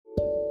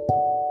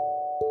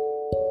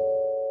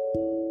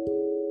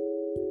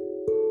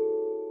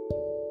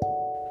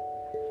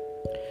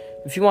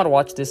If you want to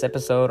watch this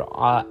episode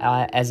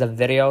as a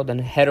video, then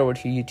head over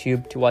to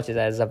YouTube to watch it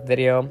as a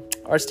video,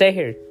 or stay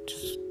here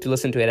just to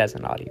listen to it as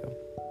an audio.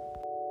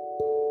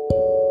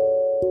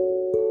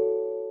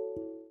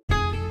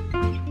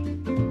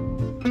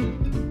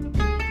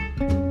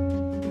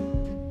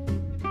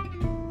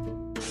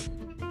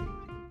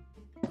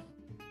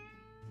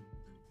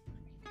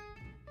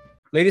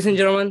 Ladies and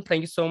gentlemen,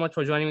 thank you so much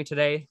for joining me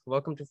today.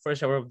 Welcome to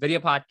first ever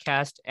video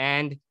podcast,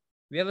 and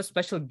we have a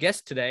special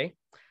guest today.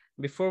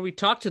 Before we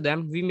talk to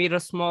them, we made a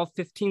small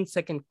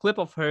 15-second clip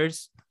of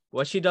hers,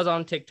 what she does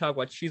on TikTok,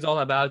 what she's all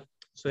about.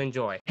 So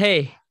enjoy.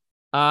 Hey,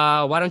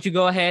 why don't you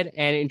go ahead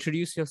and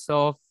introduce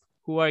yourself?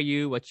 Who are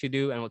you, what you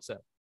do, and what's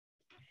up?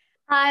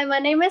 Hi, my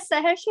name is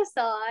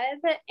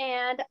Sahazad,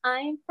 and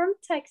I'm from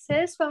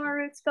Texas, but my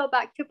roots go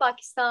back to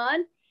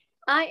Pakistan.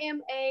 I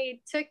am a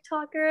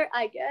TikToker,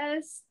 I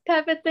guess,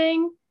 type of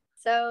thing.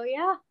 So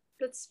yeah,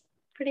 that's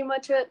pretty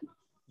much it.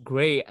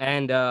 Great.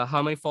 And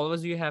how many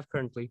followers do you have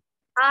currently?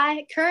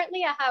 I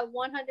have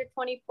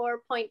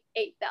 124.8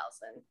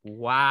 thousand.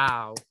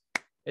 Wow.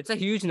 It's a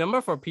huge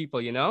number for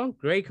people, you know?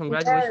 Great.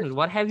 Congratulations. Yes.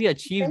 What have you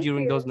achieved Thank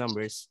during you. those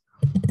numbers?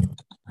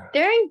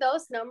 During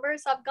those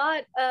numbers, I've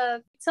got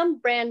some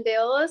brand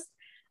deals,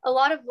 a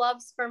lot of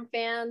loves from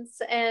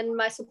fans and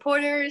my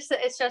supporters.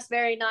 It's just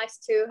very nice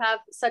to have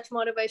such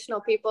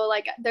motivational people.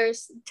 Like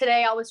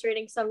today I was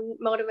reading some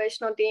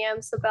motivational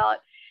DMs about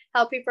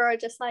how people are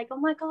just like, oh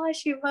my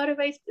gosh, you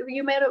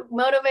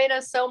motivate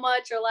us so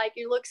much, or like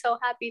you look so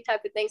happy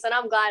type of things. And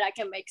I'm glad I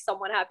can make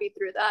someone happy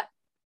through that.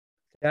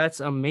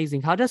 That's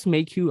amazing. How does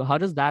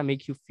that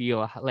make you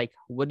feel? Like,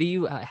 what do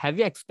you have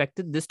you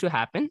expected this to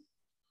happen?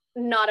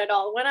 Not at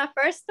all. When I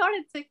first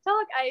started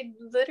TikTok, I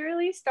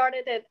literally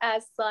started it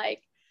as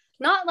like,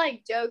 not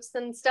like jokes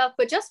and stuff,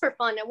 but just for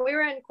fun. And we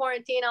were in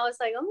quarantine. I was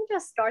like, let me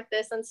just start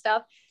this and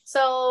stuff.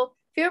 So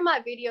few of my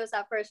videos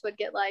at first would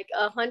get like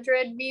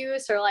 100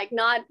 views, or like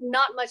not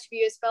much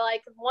views, but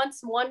like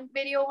once one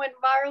video went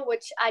viral,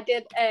 which I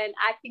did an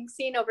acting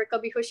scene over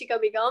Kabhi Khushi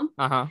Kabhi Gum.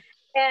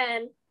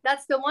 And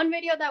that's the one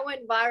video that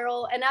went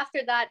viral. And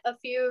after that, a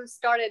few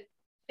started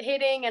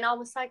hitting, and I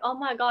was like, oh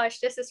my gosh,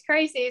 this is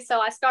crazy.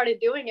 So I started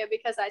doing it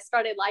because I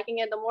started liking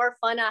it. The more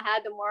fun I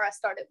had, the more I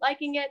started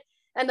liking it,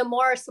 and the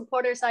more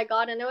supporters I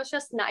got. And it was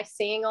just nice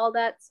seeing all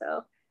that.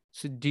 So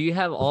do you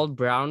have all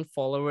brown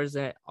followers,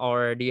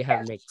 or do you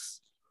have mix?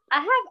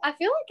 I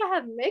feel like I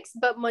have mixed,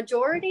 but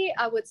majority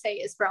I would say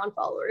is brown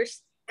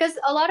followers, because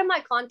a lot of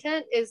my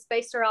content is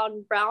based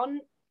around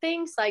brown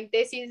things, like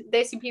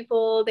desi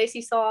people,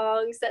 desi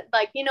songs, that,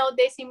 like, you know,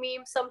 desi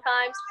memes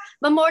sometimes,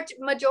 but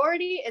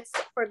majority it's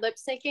for lip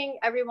syncing.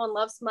 Everyone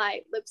loves my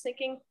lip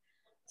syncing,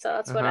 so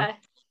that's what I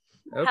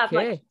have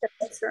my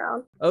content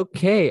around.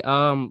 Okay.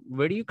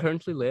 Where do you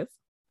currently live?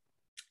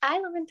 I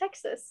live in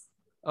Texas.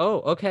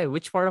 Oh, okay.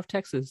 Which part of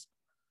Texas?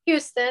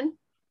 Houston.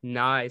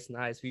 Nice.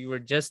 We were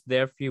just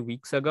there a few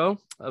weeks ago.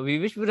 We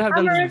wish we would have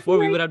done this before.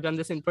 We would have done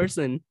this in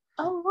person.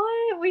 Oh,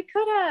 what? We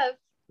could have.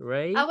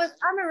 Right. I'm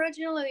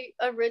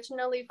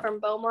originally from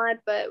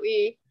Beaumont, but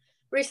we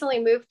recently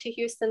moved to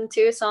Houston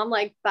too, so I'm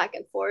like back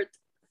and forth.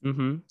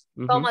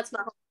 Beaumont's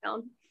my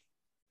hometown.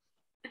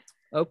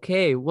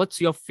 Okay,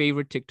 what's your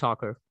favorite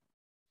TikToker?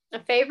 A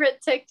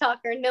favorite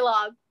TikToker,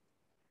 Nilab.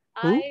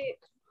 Who?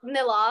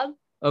 Nilab.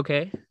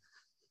 Okay.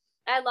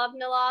 I love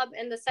Nilab,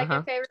 and the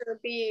second favorite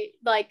would be,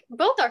 like,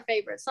 both are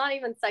favorites, not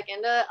even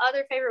second. The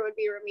other favorite would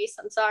be Ramesh.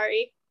 I'm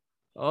sorry.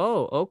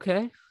 Oh,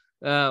 okay.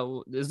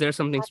 Is there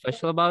something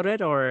special about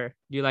it, or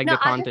do you like the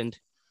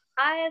content?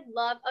 I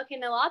love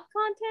Nilab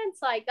content.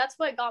 Like, that's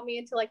what got me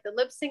into like the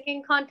lip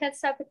syncing content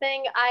type of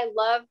thing. I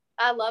love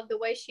the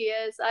way she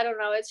is. I don't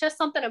know. It's just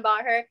something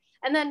about her.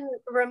 And then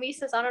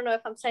Ramesh, I don't know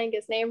if I'm saying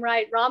his name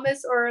right,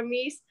 Ramesh or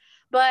Ramesh,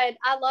 but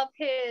I love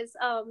his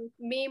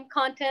meme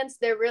contents.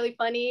 They're really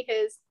funny.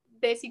 His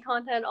desi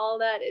content, all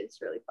that is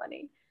really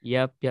funny.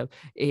 Yep.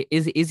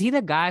 Is he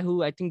the guy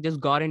who I think just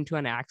got into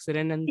an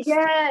accident and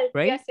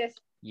right?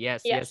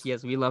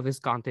 Yes. We love his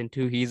content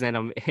too. He's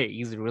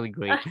really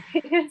great.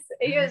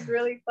 He is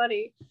really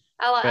funny.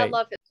 I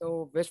love it.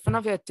 So which one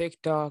of your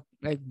TikTok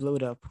like blew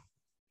up?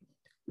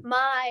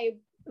 My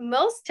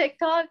most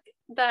TikTok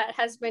that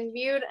has been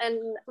viewed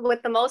and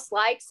with the most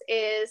likes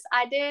is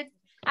I did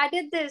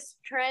this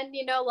trend,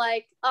 you know,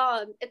 like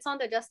it's on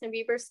the Justin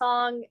Bieber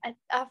song.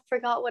 I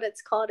forgot what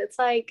it's called. It's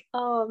like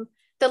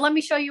the Let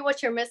Me Show You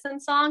What You're Missing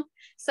song.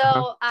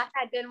 So I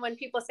had been, when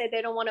people say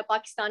they don't want a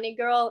Pakistani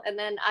girl, and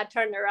then I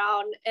turned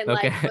around and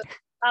like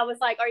I was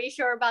like, are you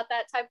sure about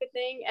that type of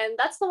thing? And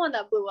that's the one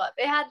that blew up.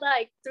 It had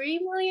like 3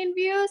 million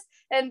views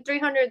and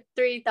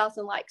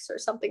 303,000 likes or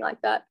something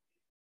like that.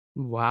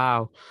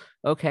 Wow.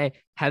 Okay.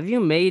 Have you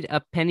made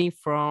a penny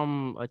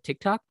from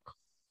TikTok?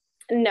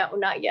 No,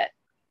 not yet.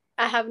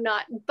 I have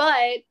not,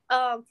 but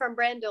from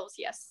brand deals,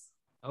 yes.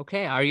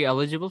 Okay. Are you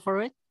eligible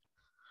for it?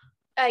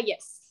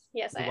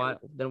 Yes, I am.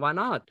 Then why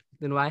not?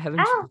 Then why haven't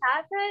I you?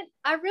 haven't.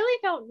 I really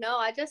don't know.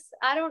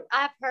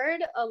 I've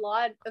heard a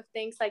lot of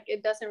things like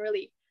it doesn't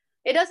really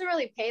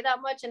pay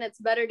that much, and it's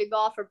better to go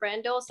off of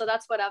brand deals. So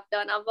that's what I've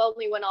done. I've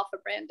only went off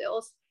of brand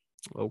deals.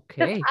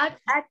 Okay.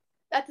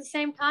 at the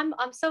same time,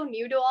 I'm so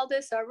new to all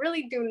this, so I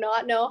really do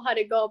not know how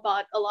to go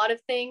about a lot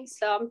of things.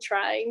 So I'm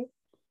trying.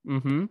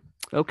 Mm-hmm.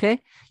 Okay.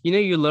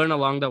 You learn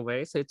along the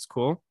way, so it's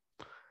cool.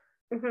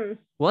 Mm-hmm.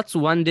 What's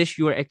one dish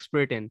you are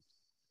expert in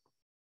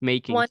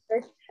making? One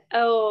dish.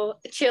 Oh,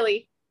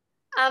 chili.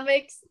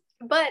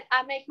 But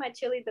I make my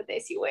chili the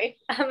desi way.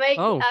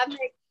 Oh, I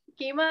make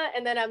keema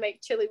and then I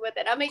make chili with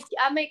it. I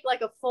make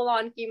like a full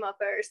on keema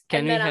first, can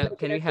and we then I have make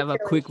can it we into have a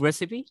chili. quick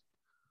recipe?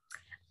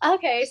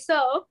 Okay,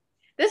 so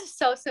this is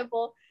so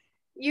simple.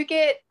 You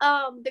get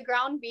the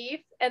ground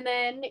beef, and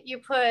then you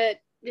put.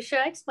 Should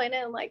I explain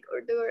it in like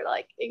Urdu or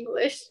like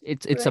English?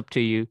 It's up to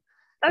you.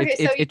 Okay,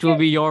 so you It will get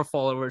be your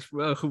followers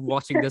who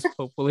watching this,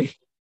 hopefully.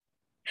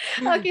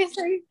 okay,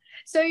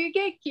 so you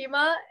get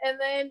keema, and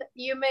then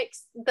you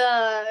mix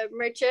the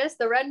mirches,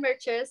 the red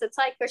mirches. It's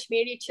like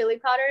Kashmiri chili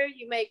powder.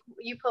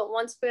 You put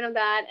 1 spoon of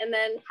that, and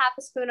then half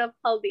a spoon of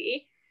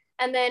haldi,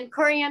 and then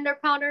coriander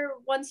powder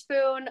 1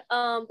 spoon,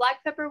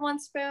 black pepper 1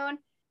 spoon,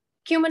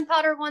 cumin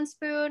powder 1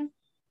 spoon,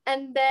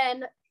 and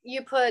then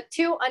you put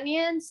 2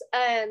 onions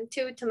and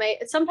 2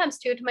 tomatoes, sometimes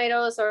 2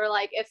 tomatoes, or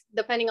like if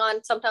depending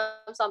on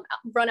sometimes I'm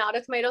run out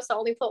of tomatoes, so I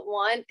only put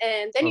one,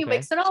 and then you Okay.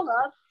 mix it all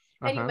up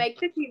and you Uh-huh. make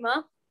the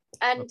keema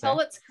until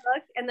Okay. it's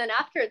cooked. And then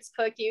after it's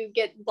cooked, you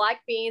get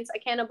black beans, a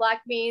can of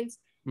black beans,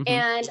 Mm-hmm.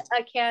 and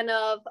a can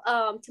of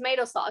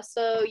tomato sauce.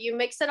 So you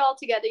mix it all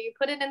together, you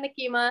put it in the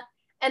keema,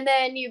 and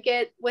then you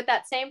get with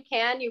that same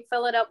can, you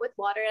fill it up with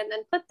water and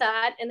then put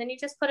that, and then you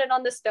just put it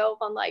on the stove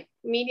on like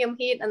medium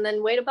heat, and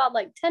then wait about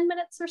like 10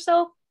 minutes or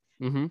so.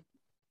 Mm-hmm.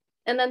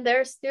 And then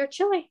there's your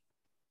chili.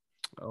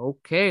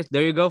 Okay,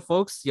 there you go,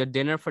 folks. Your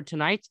dinner for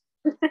tonight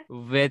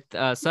with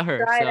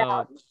Sahar. Try it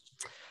So,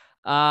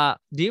 out.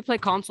 do you play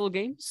console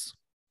games?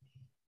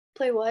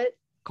 Play what?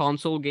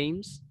 Console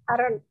games? I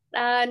don't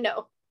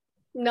no.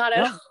 Not at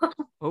No. all.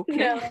 Okay.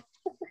 No.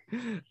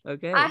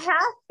 Okay. I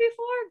have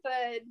before,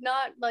 but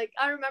not like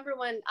I remember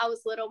when I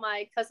was little,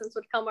 my cousins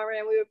would come over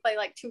and we would play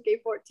like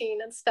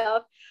 2K14 and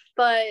stuff.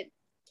 But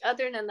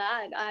other than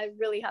that, I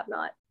really have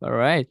not. All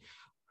right.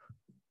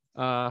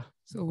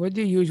 So what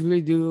do you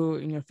usually do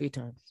in your free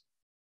time?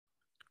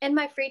 In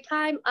my free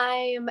time,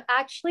 I'm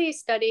actually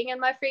studying in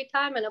my free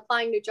time and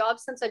applying new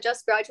jobs since I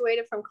just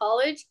graduated from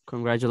college.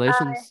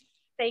 Congratulations.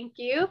 Thank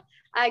you.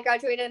 I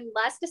graduated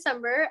last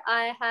December.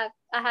 I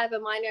have a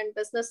minor in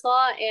business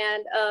law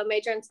and a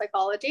major in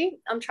psychology.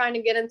 I'm trying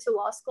to get into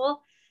law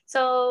school.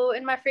 So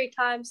in my free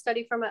time,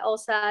 study for my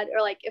LSAT,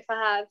 or like if I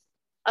have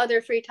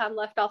other free time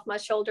left off my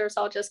shoulders,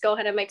 I'll just go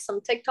ahead and make some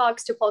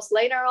TikToks to post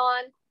later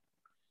on.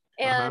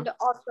 And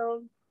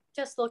also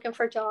just looking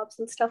for jobs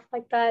and stuff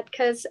like that.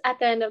 Because at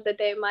the end of the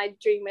day, my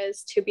dream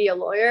is to be a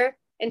lawyer.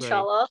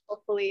 Inshallah. Right.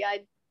 Hopefully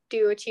I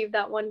do achieve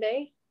that one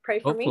day. Pray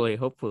for me.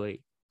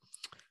 Hopefully.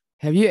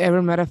 Have you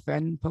ever met a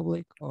fan in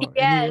public or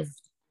Yes. anywhere?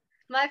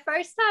 My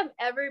first time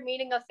ever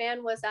meeting a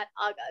fan was at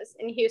Aga's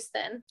in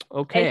Houston.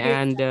 Okay,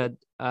 and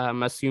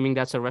I'm assuming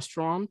that's a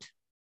restaurant?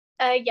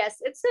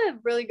 Yes, it's a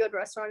really good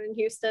restaurant in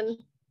Houston.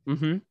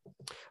 Mm-hmm.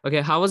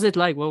 Okay, how was it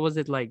like? What was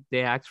it like?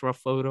 They asked for a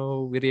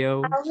photo,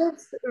 video? I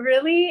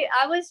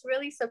was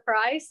really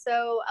surprised.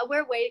 So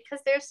we're waiting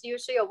because there's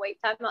usually a wait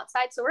time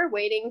outside. So we're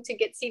waiting to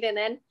get seated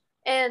in.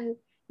 And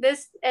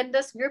this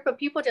group of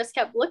people just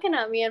kept looking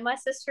at me, and my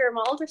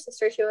older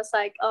sister, she was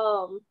like,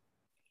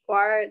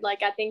 why,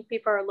 like, I think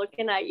people are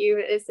looking at you.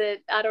 Is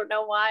it, I don't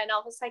know why. And I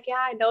was like, yeah,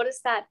 I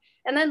noticed that.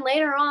 And then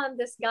later on,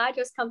 this guy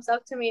just comes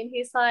up to me and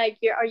he's like,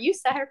 are you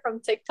Sahar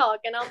from TikTok?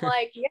 And I'm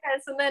like,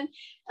 yes. And then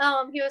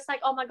he was like,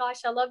 oh my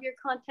gosh, I love your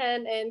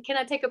content. And can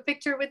I take a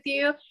picture with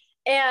you?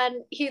 And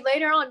he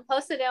later on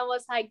posted and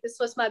was like, this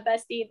was my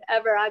best deed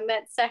ever. I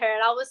met Sahar.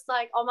 And I was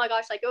like, oh my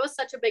gosh, like it was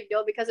such a big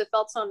deal because it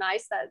felt so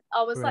nice that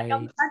I was like, I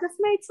just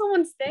made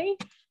someone's day.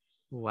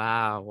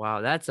 Wow.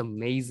 That's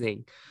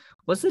amazing.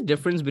 What's the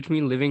difference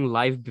between living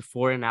life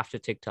before and after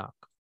TikTok?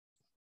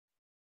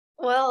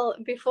 Well,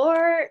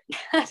 before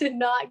I did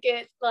not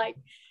get like,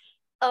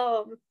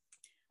 I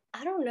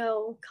don't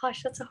know.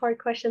 Gosh, that's a hard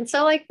question.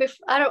 So like,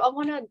 I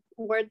want to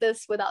word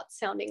this without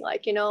sounding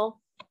like,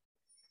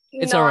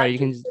 it's all right. You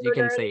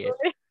can say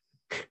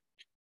it.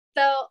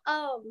 So,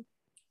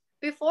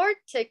 before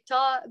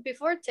TikTok,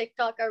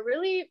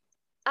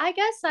 I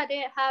guess I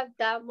didn't have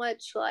that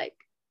much like,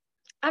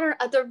 I don't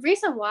know. The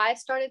reason why I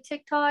started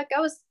TikTok, I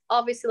was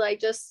obviously like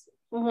just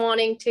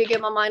wanting to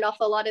get my mind off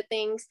a lot of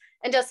things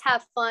and just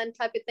have fun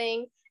type of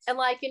thing. And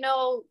like,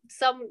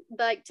 some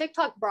like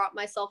TikTok brought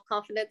my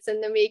self-confidence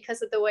into me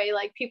because of the way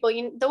like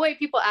the way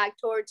people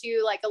act towards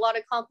you, like a lot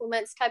of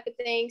compliments type of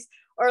things,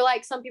 or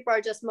like some people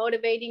are just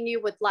motivating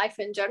you with life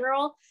in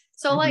general.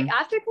 So like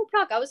after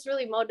TikTok, I was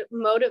really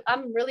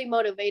I'm really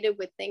motivated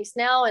with things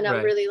now, and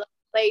I'm really like,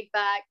 laid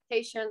back,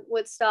 patient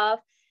with stuff.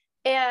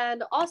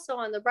 And also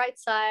on the bright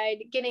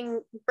side,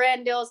 getting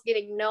brand deals,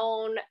 getting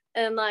known,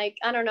 and like,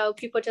 I don't know,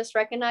 people just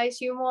recognize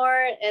you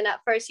more. And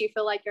at first you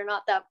feel like you're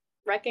not that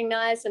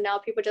recognized, and now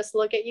people just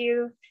look at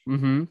you.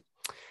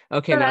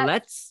 Okay, so now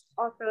let's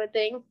also a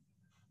thing.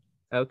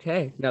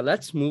 Okay, now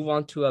let's move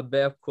on to a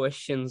bit of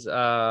questions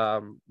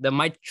that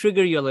might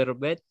trigger you a little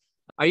bit.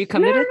 Are you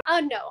committed?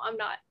 No, I'm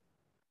not.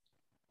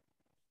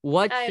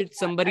 What should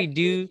somebody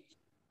do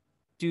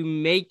to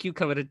make you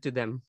committed to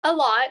them? A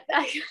lot.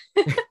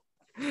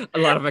 A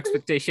lot of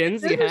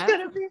expectations you have?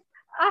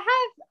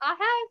 I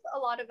have a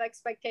lot of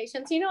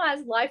expectations. You know,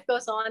 as life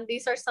goes on,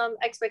 these are some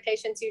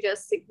expectations you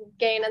just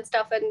gain and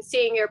stuff. And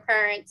seeing your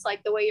parents,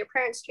 like the way your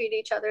parents treat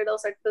each other,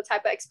 those are the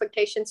type of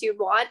expectations you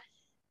want.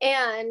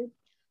 And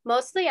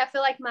mostly, I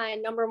feel like my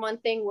number one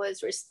thing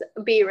was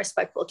be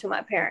respectful to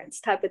my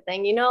parents type of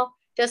thing. You know,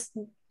 just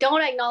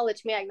don't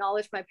acknowledge me,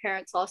 acknowledge my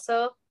parents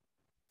also.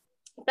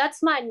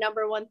 That's my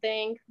number one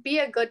thing. Be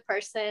a good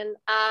person.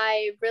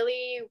 I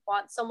really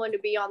want someone to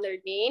be on their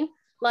dean.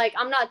 Like,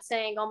 I'm not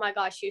saying, oh my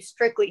gosh, you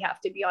strictly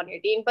have to be on your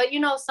dean, but you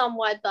know,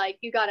 somewhat like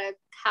you gotta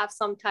have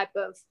some type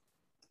of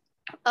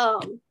how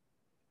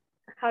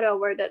do I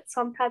word it?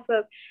 Some type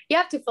of, you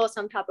have to feel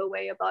some type of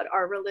way about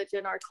our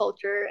religion, our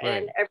culture,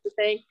 and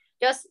everything.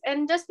 Just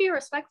be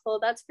respectful.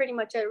 That's pretty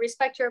much it.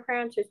 Respect your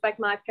parents, respect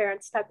my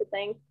parents type of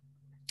thing.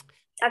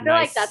 I feel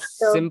like that's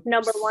the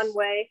number one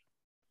way.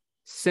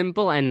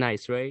 Simple and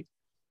nice, right?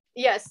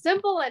 Yes,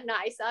 simple and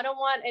nice. I don't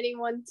want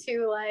anyone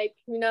to, like,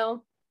 you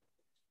know,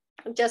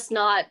 just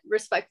not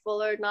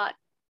respectful or not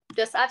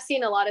just, I've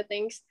seen a lot of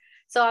things.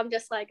 So I'm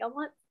just like,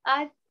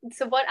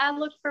 so what I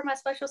look for my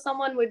special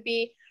someone would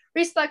be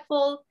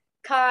respectful,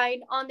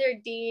 kind, on their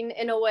dean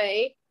in a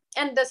way.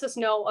 And this is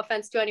no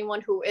offense to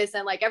anyone who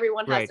isn't. Like,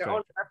 everyone has their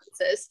own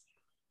preferences.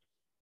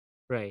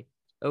 Right.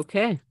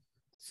 Okay.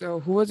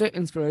 So who was your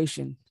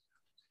inspiration?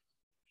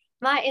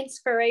 My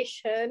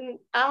inspiration,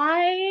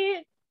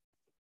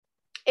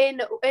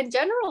 in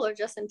general or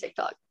just in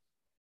TikTok?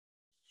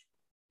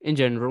 In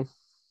general.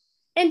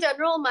 In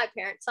general, my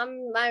parents.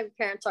 My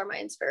parents are my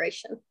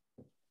inspiration.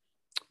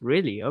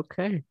 Really?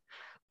 Okay.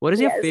 What is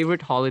your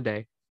favorite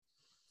holiday?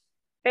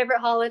 Favorite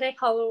holiday?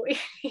 Halloween.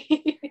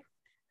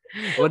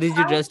 What did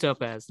you dress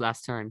up as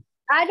last time?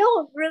 I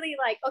don't really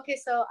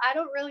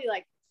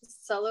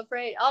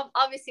celebrate.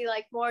 Obviously,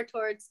 like more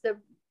towards the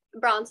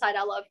brown side.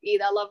 I love Eid.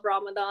 I love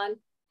Ramadan.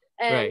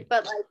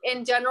 But like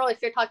in general,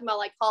 if you're talking about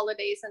like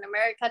holidays in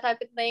America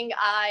type of thing,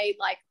 I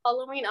like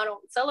Halloween. I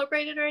don't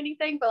celebrate it or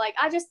anything, but like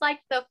I just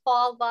like the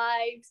fall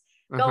vibes,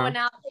 going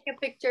out, taking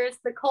pictures,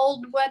 the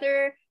cold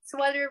weather,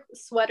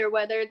 sweater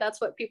weather.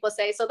 That's what people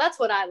say. So that's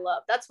what I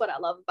love. That's what I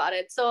love about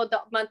it. So the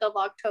month of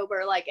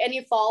October, like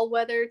any fall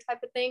weather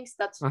type of things,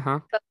 that's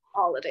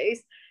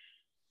holidays.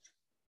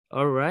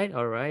 All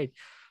right.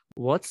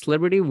 What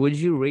celebrity would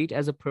you rate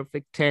as a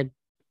perfect 10?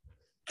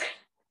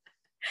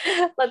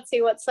 Let's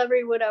see, what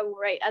celebrity would I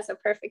rate as a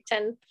perfect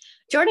 10?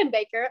 Jordan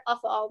Baker of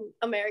All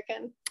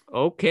American.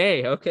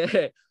 Okay.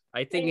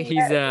 I think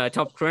he's a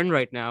top trend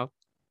right now.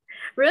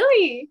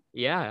 Really?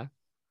 Yeah.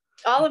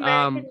 All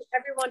American,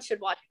 everyone should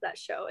watch that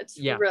show. It's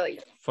really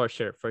good. For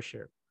sure.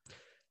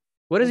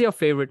 What is your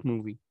favorite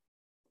movie?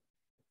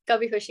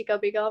 Kabhi Khushi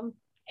Kabhi Gum.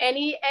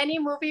 Any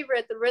movie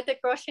with Hrithik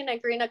Roshan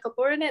and Kareena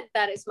Kapoor in it,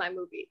 that is my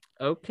movie.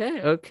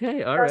 Okay, all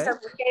right. Those are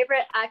my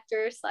favorite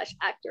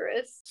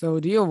actor/actress. So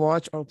do you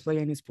watch or play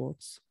any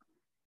sports?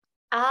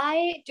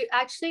 I do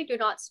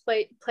not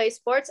play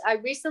sports. I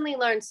recently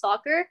learned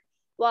soccer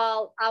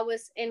while I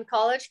was in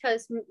college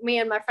because me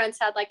and my friends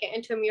had like an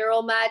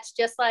intramural match,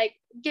 just like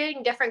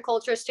getting different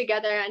cultures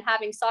together and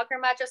having soccer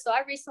matches. So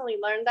I recently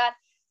learned that.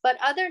 But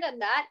other than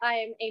that, I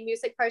am a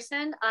music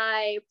person.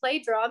 I play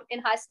drum. In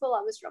high school,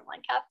 I was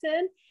drumline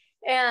captain.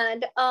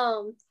 And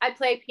I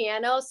play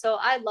piano. So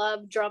I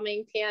love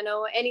drumming,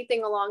 piano,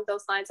 anything along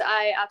those lines.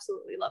 I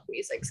absolutely love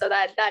music. So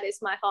that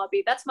is my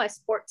hobby. That's my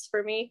sports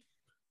for me.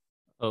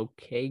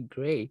 Okay,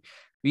 great.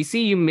 We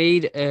see you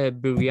made a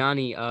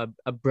biryani,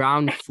 a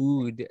brown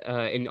food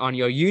on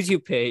your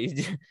YouTube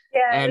page.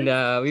 Yes.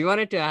 And we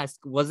wanted to ask,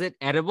 was it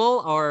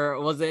edible or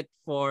was it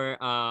for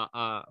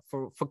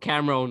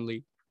camera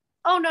only?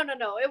 Oh, no.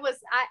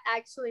 I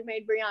actually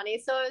made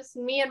biryani. So it was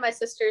me and my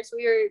sisters.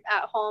 We were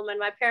at home and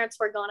my parents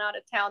were gone out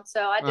of town.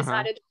 So I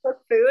decided to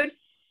cook food.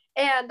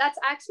 And that's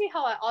actually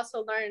how I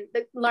also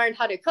learned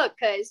how to cook.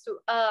 Because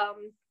I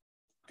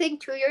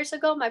think 2 years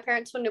ago, my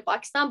parents went to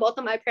Pakistan, both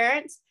of my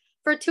parents,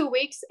 for 2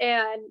 weeks.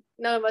 And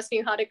none of us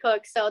knew how to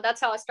cook. So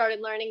that's how I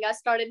started learning. I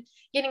started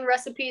getting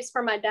recipes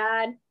from my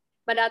dad.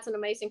 My dad's an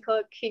amazing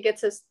cook. He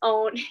puts his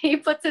own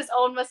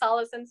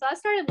masalas in. So I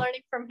started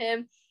learning from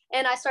him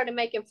and I started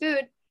making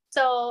food.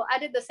 So I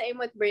did the same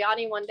with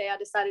biryani one day. I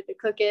decided to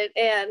cook it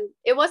and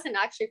it wasn't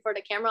actually for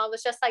the camera. I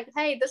was just like,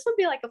 hey, this would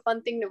be like a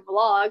fun thing to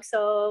vlog.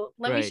 So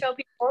let me show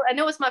people. And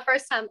it was my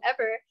first time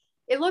ever.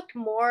 It looked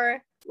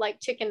more like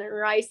chicken and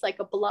rice, like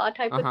a blah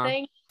type of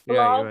thing. It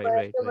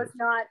was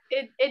not,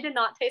 it did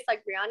not taste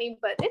like biryani,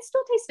 but it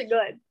still tasted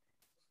good.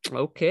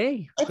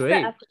 Okay,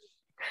 great.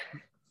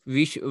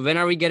 When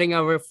are we getting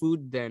our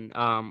food then?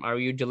 Are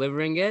you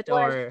delivering it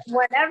or?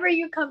 Whenever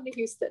you come to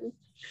Houston.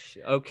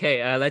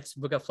 Okay, let's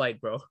book a flight,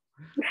 bro.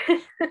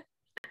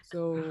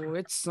 So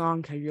which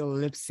song have you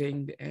lip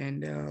synced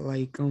and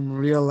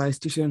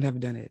realized you shouldn't have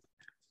done it?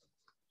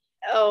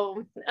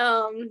 Is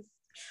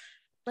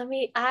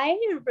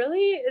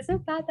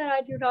it bad that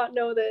I do not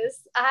know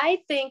this?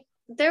 I think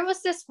there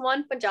was this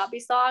one Punjabi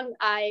song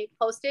I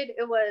posted.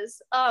 It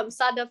was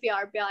Sada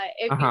Pyar by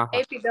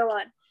AP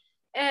Dhillon.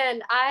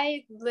 And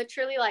I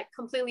literally like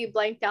completely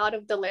blanked out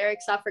of the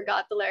lyrics. I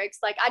forgot the lyrics.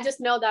 Like I just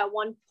know that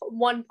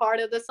one part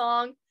of the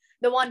song,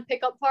 the one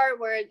pickup part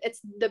where it's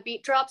the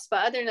beat drops.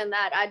 But other than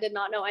that, I did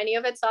not know any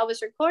of it. So I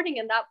was recording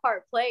and that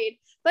part played.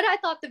 But I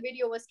thought the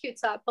video was cute,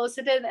 so I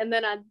posted it. And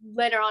then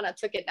later on I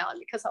took it down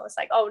because I was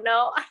like, oh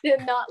no, I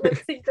did not lip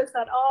sync this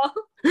at all.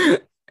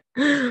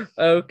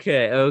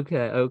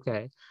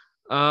 Okay.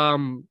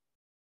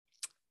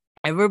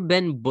 Ever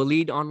been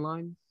bullied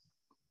online?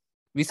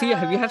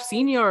 Have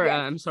seen your yes.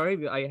 I'm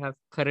sorry I have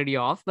cut it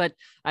off, but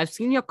I've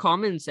seen your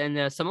comments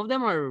and some of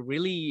them are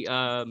really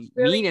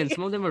mean and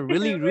some of them are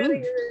really rude.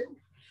 Rude.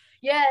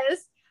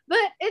 Yes, but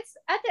it's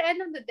at the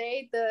end of the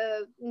day,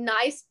 the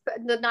nice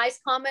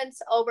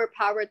comments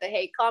overpower the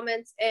hate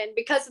comments, and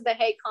because of the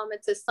hate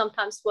comments is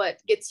sometimes what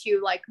gets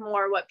you like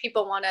more what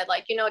people want to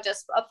like,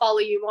 just follow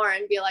you more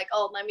and be like,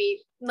 oh, let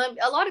me.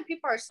 A lot of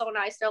people are so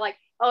nice. They're like,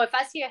 oh, if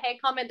I see a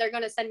hate comment, they're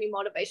gonna send me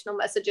motivational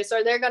messages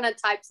or they're gonna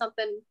type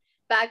something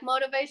back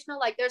motivational.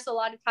 Like there's a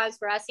lot of times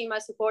where I see my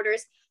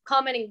supporters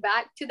commenting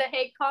back to the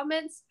hate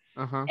comments,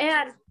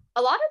 and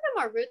a lot of them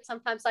are rude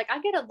sometimes. Like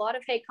I get a lot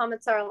of hate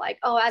comments that are like,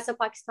 oh, as a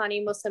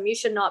Pakistani Muslim, you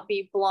should not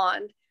be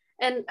blonde.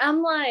 And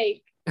I'm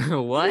like,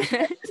 what?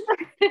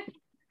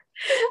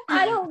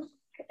 I don't,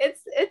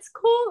 it's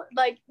cool.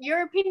 Like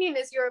your opinion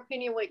is your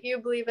opinion, what you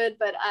believe in,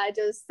 but I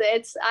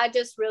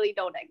just really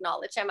don't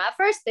acknowledge them. At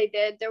first they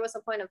did. There was a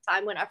point of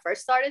time when I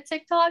first started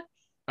TikTok.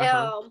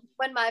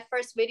 When my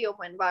first video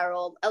went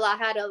viral, I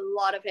had a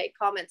lot of hate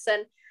comments,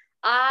 and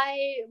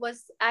it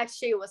was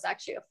actually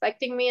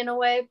affecting me in a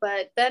way.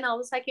 But then I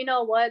was like, you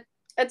know what?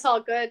 It's all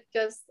good.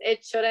 Just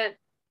it shouldn't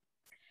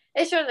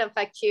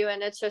affect you,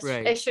 and it's just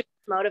It should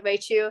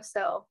motivate you.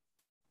 So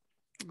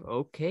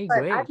okay, but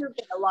great. I do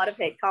get a lot of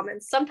hate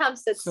comments.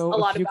 Sometimes it's So a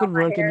lot if you about could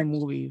my work in hair. a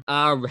movie,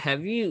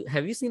 Have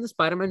you seen the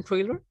Spider-Man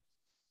trailer?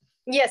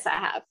 Yes,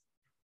 I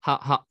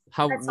have.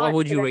 What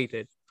would you rate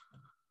it?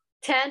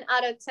 10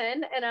 out of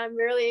 10, and I'm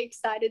really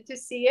excited to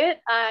see it.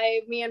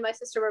 Me and my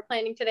sister were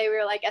planning today. We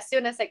were like, as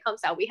soon as it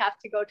comes out, we have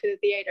to go to the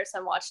theaters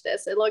and watch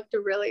this. It looked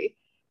really,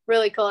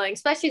 really cool, and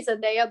especially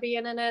Zendaya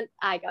being in it.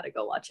 I gotta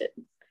go watch it.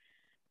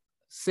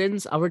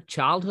 Since our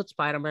childhood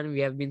Spider-Man,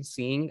 we have been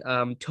seeing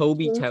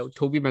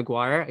Tobey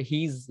Maguire.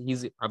 He's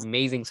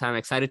amazing, so I'm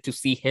excited to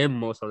see him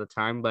most of the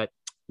time. But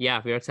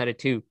yeah, we're excited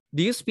too.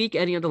 Do you speak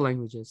any other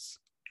languages?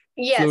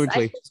 Yes,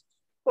 fluently? I speak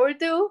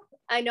Urdu.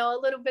 I know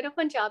a little bit of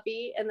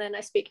Punjabi, and then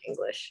I speak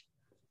English.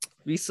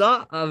 We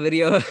saw a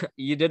video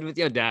you did with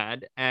your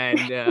dad, and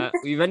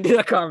we went to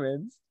the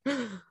comments.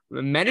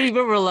 Many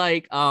people were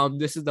like,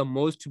 this is the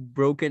most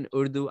broken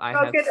Urdu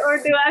I've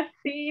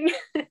seen.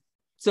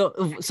 So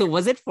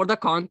was it for the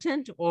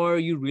content or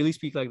you really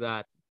speak like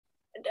that?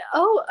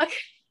 Oh, okay.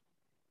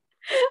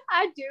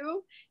 I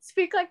do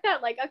speak like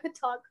that. Like I could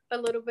talk a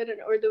little bit in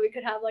Urdu. We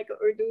could have like an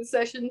Urdu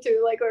session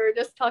too, like or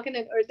just talking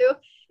in Urdu.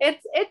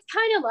 It's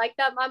kind of like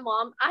that. My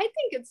mom, I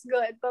think it's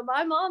good, but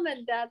my mom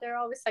and dad, they're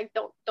always like,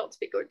 don't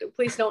speak Urdu.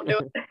 Please don't do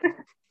it.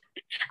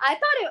 I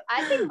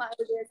think my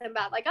Urdu isn't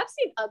bad. Like I've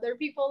seen other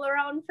people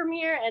around from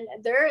here and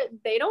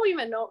they don't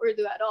even know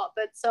Urdu at all.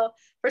 But so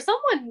for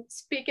someone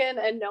speaking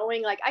and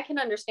knowing, like I can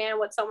understand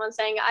what someone's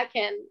saying, I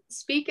can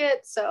speak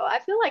it. So I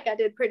feel like I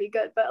did pretty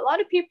good, but a lot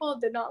of people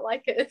did not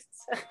like it.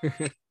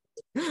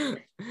 So.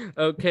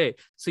 Okay.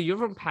 So you're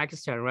from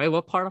Pakistan, right?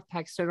 What part of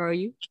Pakistan are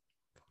you?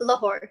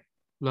 Lahore.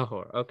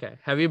 Okay.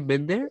 Have you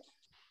been there?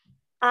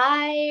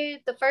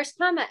 The first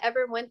time I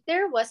ever went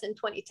there was in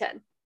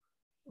 2010.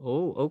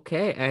 Oh,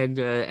 okay. And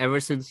ever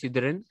since you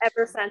didn't?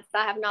 Ever since,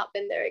 I have not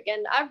been there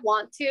again. I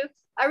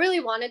really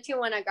wanted to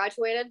when I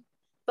graduated,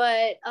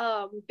 but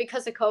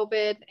because of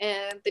COVID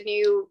and the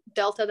new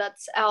Delta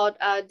that's out,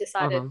 I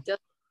decided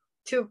just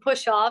to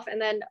push off. And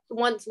then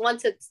once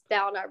it's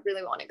down, I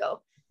really want to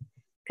go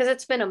because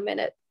it's been a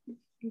minute.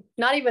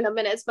 Not even a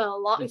minute. It's been a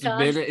long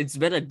time. It's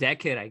been a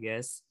decade, I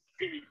guess.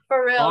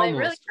 For real.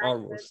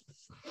 Almost.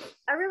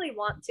 I really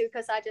want to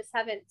because I just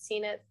haven't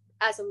seen it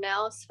as of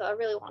now. So I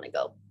really want to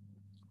go.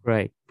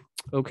 Right.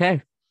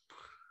 Okay.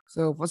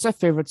 So what's your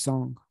favorite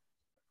song?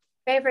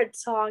 Favorite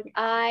song?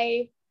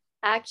 I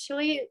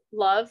actually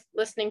love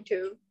listening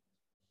to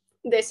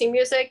Desi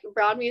music.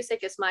 Brown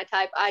music is my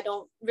type. I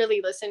don't really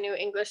listen to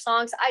English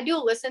songs. I do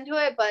listen to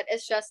it, but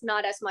it's just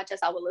not as much as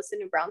I would listen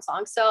to brown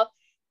songs. So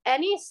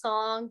any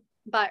song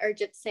by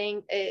Arjit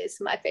Singh is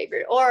my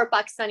favorite, or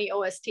Pakistani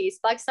OSTs.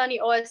 Pakistani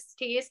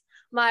OSTs,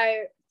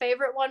 my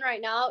favorite one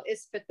right now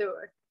is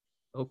Fitur.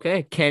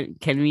 Okay.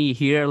 Can we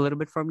hear a little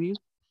bit from you?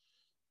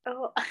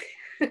 Oh,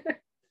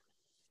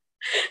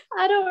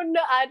 I don't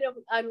know.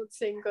 I don't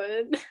sing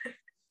good.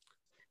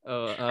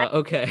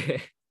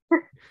 Okay.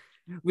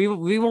 we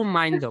won't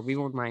mind though. We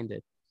won't mind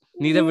it.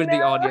 Neither will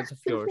the audience of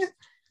yours.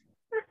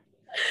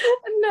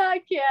 No,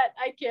 I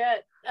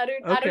can't. I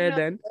don't know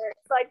then.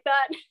 lyrics like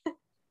that.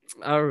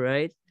 All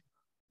right.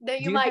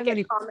 Then you might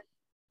get comments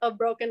of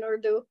broken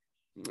Urdu.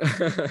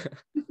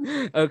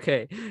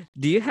 Okay.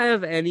 Do you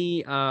have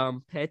any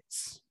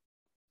pets?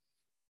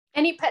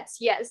 Any pets?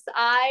 Yes.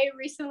 I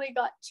recently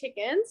got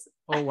chickens.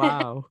 Oh,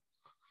 wow.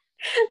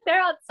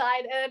 They're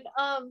outside, and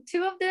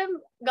two of them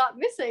got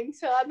missing.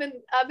 So I've been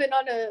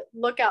on a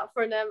lookout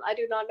for them. I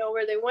do not know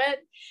where they went.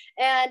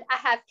 And I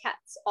have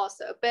cats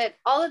also. But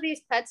all of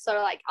these pets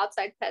are like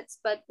outside pets,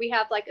 but we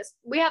have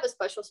a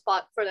special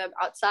spot for them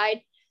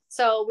outside.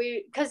 So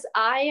because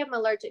I am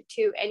allergic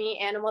to any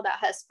animal that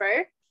has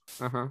fur.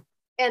 Uh-huh.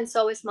 And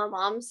so is my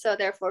mom. So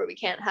therefore we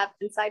can't have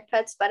inside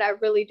pets. But I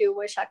really do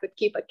wish I could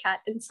keep a cat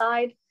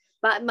inside.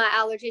 My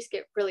allergies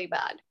get really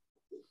bad.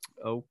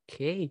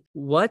 Okay.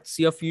 What's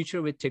your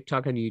future with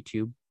TikTok and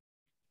YouTube?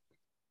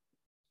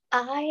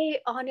 I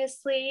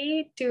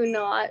honestly do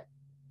not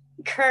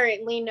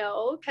currently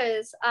know,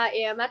 because I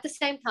am at the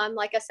same time,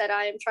 like I said,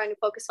 I am trying to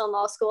focus on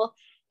law school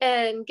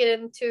and get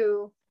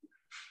into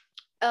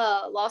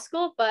law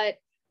school. But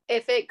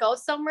if it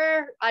goes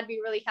somewhere, I'd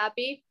be really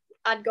happy.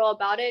 I'd go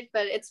about it.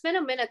 But it's been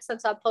a minute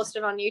since I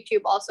posted on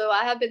YouTube. Also,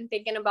 I have been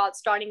thinking about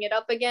starting it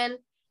up again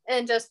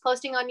and just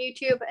posting on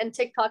YouTube and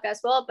TikTok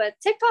as well. But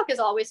TikTok is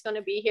always going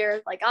to be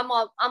here. Like I'm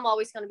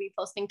always going to be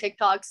posting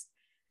TikToks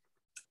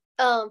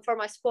for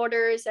my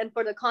supporters and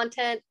for the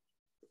content.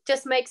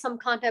 Just make some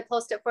content,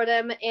 post it for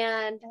them,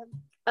 and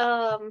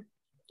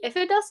if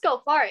it does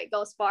go far, it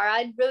goes far.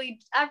 I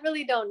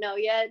really don't know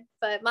yet,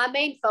 but my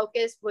main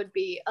focus would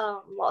be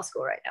law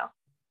school right now.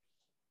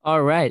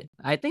 All right.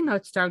 I think now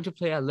it's time to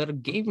play a little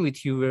game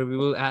with you where we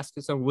will ask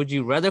you some would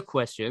you rather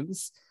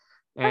questions.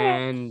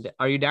 And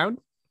are you down?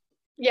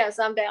 Yes,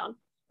 I'm down.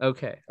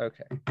 Okay.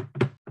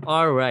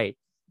 All right.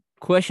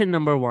 Question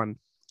number 1.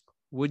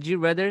 Would you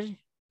rather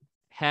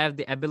have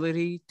the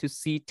ability to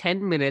see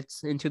 10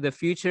 minutes into the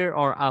future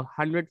or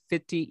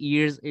 150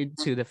 years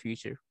into the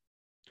future?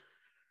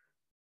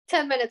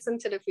 10 minutes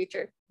into the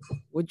future.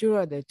 Would you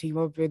rather team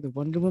up with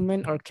Wonder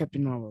Woman or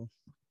Captain Marvel?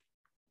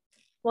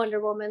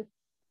 Wonder Woman.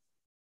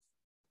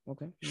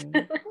 Okay.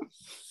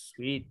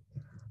 Sweet.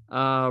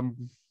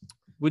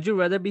 Would you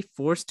rather be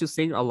forced to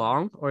sing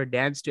along or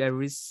dance to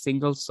every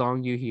single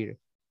song you hear?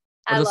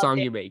 Or the song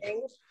you make?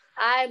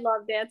 I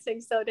love dancing,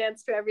 so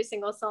dance to every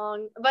single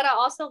song. But I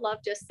also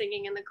love just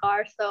singing in the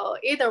car, so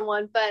either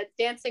one. But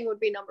dancing would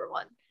be number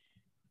 1.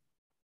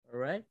 All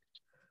right.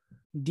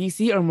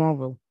 DC or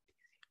Marvel?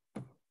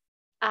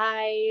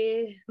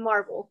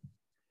 Marvel.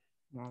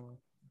 Marvel.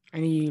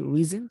 Any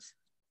reasons?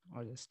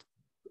 Or just?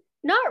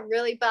 Not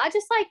really, but I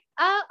just like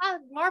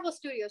Marvel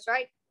Studios,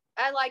 right?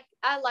 I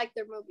like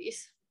their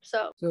movies.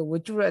 So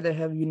would you rather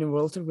have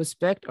universal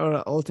respect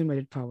or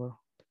ultimate power?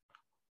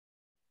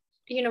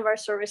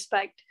 Universal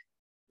respect.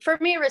 For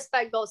me,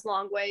 respect goes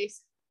long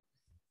ways.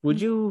 Would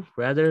you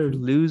rather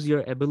lose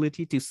your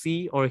ability to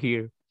see or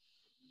hear?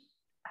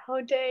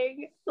 Oh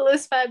dang,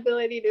 lose my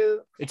ability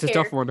to It's hear. A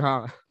tough one,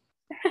 huh?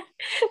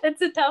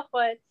 It's a tough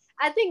one.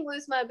 I think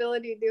lose my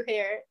ability to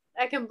hear.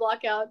 I can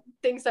block out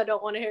things I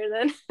don't want to hear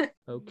then.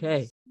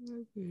 Okay.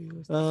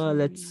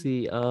 Let's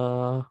see.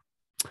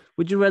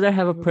 Would you rather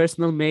have a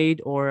personal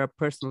maid or a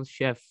personal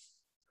chef?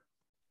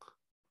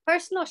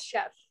 Personal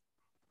chef.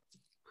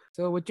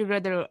 So would you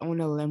rather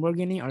own a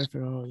Lamborghini or a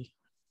Ferrari?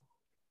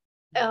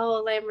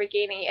 Oh,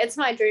 Lamborghini. It's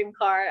my dream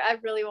car. I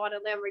really want a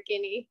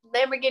Lamborghini.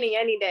 Lamborghini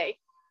any day.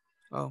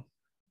 Oh.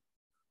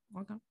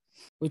 Okay.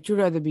 Would you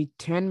rather be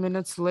 10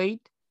 minutes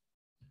late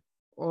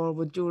or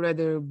would you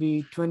rather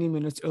be 20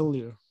 minutes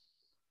earlier?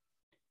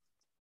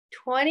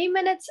 20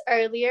 minutes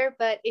earlier,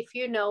 but if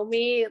you know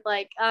me,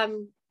 like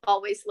I'm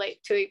always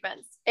late to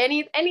events.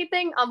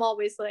 Anything, I'm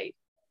always late.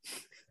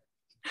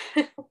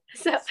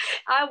 So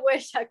I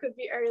wish I could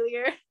be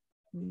earlier.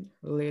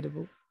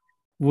 Relatable.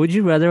 Would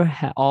you rather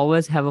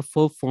always have a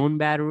full phone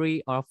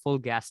battery or a full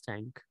gas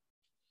tank?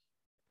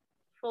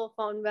 Full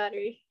phone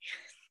battery.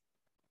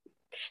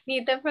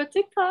 Need them for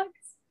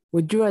TikToks.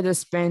 Would you rather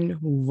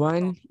spend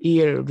 1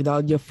 year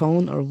without your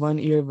phone or 1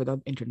 year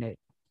without internet?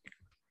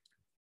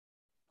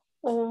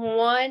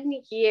 1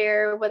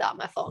 year without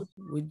my phone.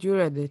 Would you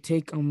rather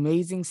take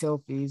amazing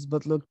selfies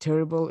but look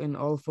terrible in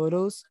all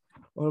photos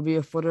or be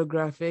a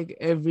photographic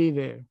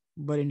everywhere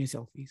but in your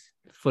selfies?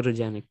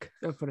 Photogenic.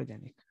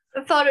 Photogenic.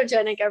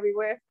 Photogenic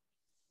everywhere.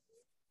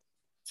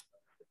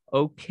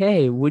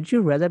 Okay. Would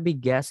you rather be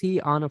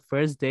gassy on a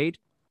first date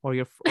or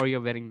your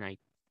wedding night?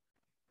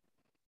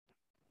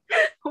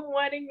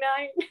 Wedding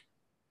night.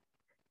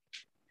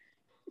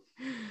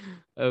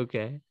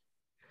 Okay.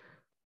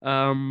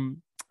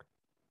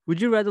 Would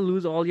you rather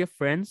lose all your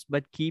friends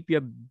but keep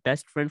your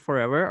best friend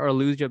forever or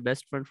lose your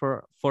best friend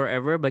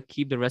forever but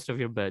keep the rest of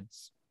your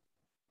buds?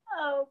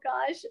 Oh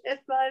gosh, if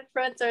my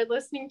friends are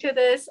listening to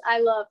this, I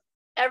love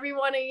every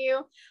one of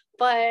you,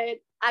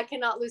 but I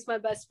cannot lose my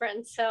best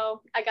friend,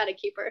 so I gotta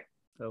keep her.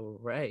 All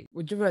right.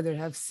 Would you rather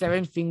have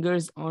 7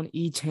 fingers on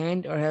each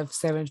hand or have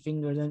 7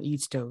 fingers on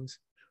each toes?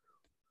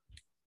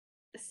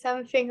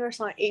 7 fingers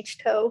on each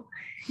toe.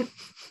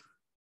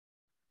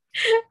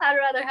 I'd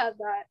rather have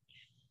that.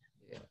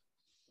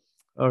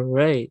 All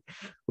right.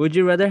 Would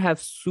you rather have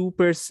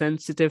super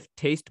sensitive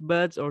taste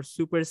buds or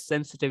super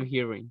sensitive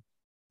hearing?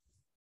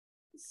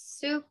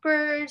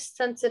 Super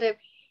sensitive.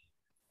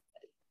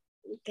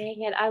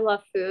 Dang it, I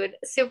love food.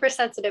 Super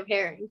sensitive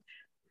hearing.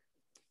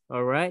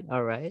 All right,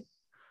 all right.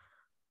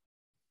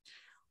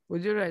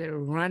 Would you rather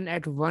run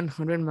at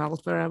 100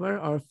 miles per hour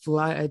or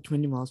fly at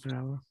 20 miles per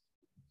hour?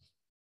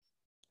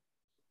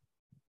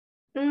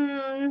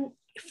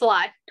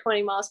 Fly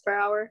 20 miles per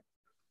hour.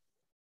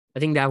 I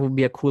think that would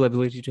be a cool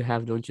ability to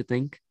have, don't you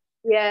think?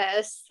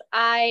 Yes,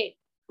 I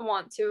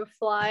want to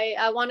fly.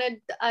 I want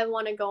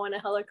to go in a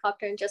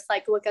helicopter and just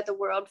like look at the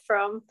world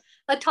from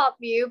a top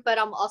view, but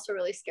I'm also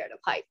really scared of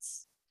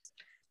heights.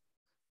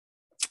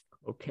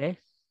 Okay,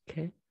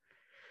 okay.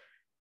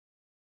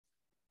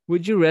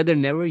 Would you rather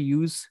never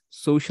use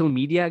social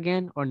media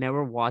again or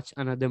never watch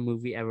another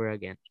movie ever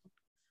again?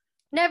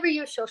 Never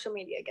use social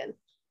media again.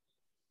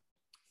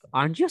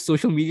 Aren't you a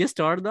social media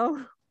star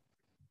though?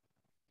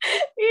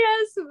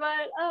 Yes,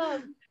 but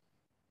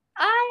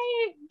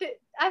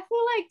I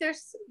feel like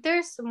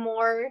there's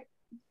more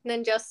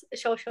than just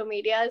social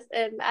medias,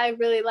 and I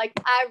really like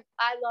I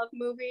love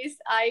movies.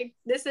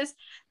 This is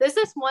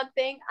one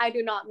thing I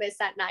do not miss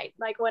at night.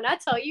 Like when I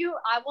tell you,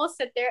 I will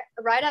sit there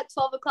right at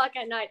 12 o'clock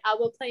at night. I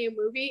will play a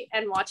movie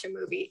and watch a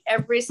movie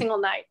every single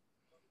night.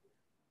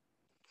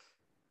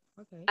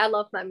 Okay. I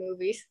love my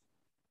movies.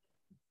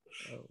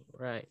 Oh,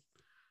 right.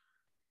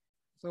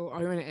 So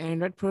are you an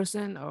Android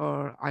person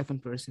or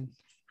iPhone person?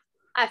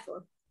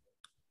 iPhone.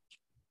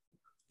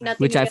 Nothing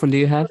Which iPhone do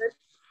you have?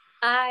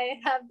 I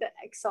have the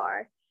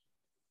XR.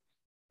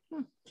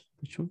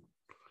 Which one?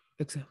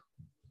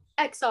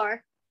 XR.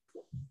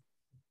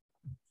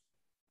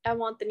 I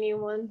want the new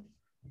one.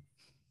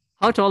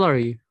 How tall are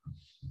you?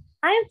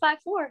 I am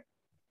 5'4".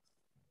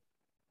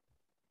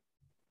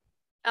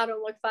 I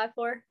don't look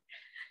 5'4".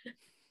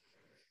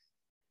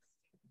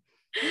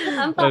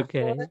 I'm 5'4".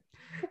 Okay.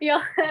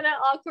 Yeah, had an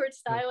awkward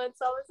silence.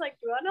 I was like,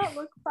 do I not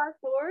look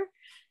 5'4"?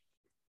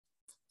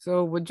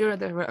 So would you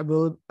rather have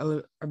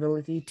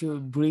ability to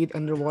breathe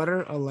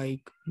underwater or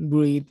like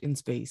breathe in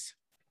space?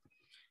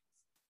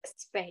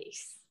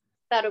 Space.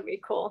 That'll be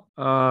cool.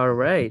 All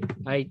right.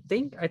 I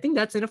think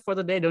that's enough for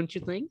the day, don't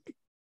you think?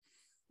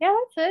 Yeah,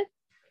 that's it.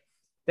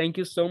 Thank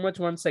you so much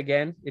once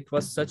again. It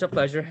was such a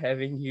pleasure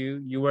having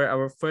you. You were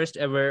our first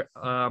ever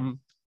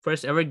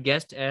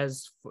guest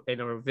as in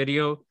our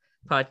video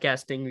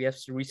podcasting. We have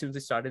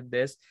recently started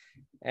this,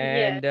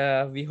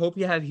 and we hope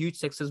you have huge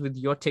success with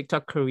your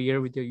TikTok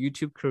career, with your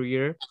YouTube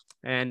career.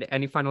 And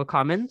any final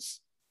comments?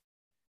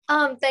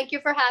 Thank you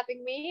for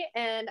having me,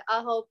 and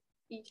I hope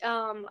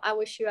I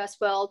wish you as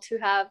well to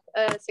have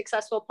a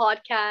successful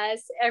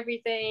podcast,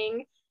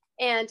 everything,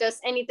 and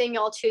just anything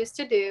y'all choose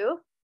to do.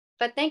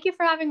 But thank you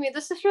for having me.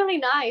 This is really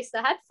nice.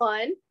 I had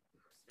fun.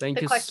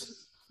 Thank you.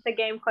 The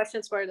game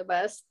questions were the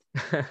best.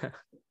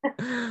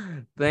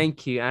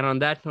 Thank you. And on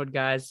that note,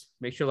 guys,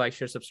 make sure to like,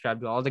 share, subscribe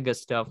to all the good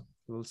stuff.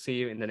 We'll see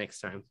you in the next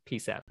time.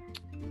 Peace out.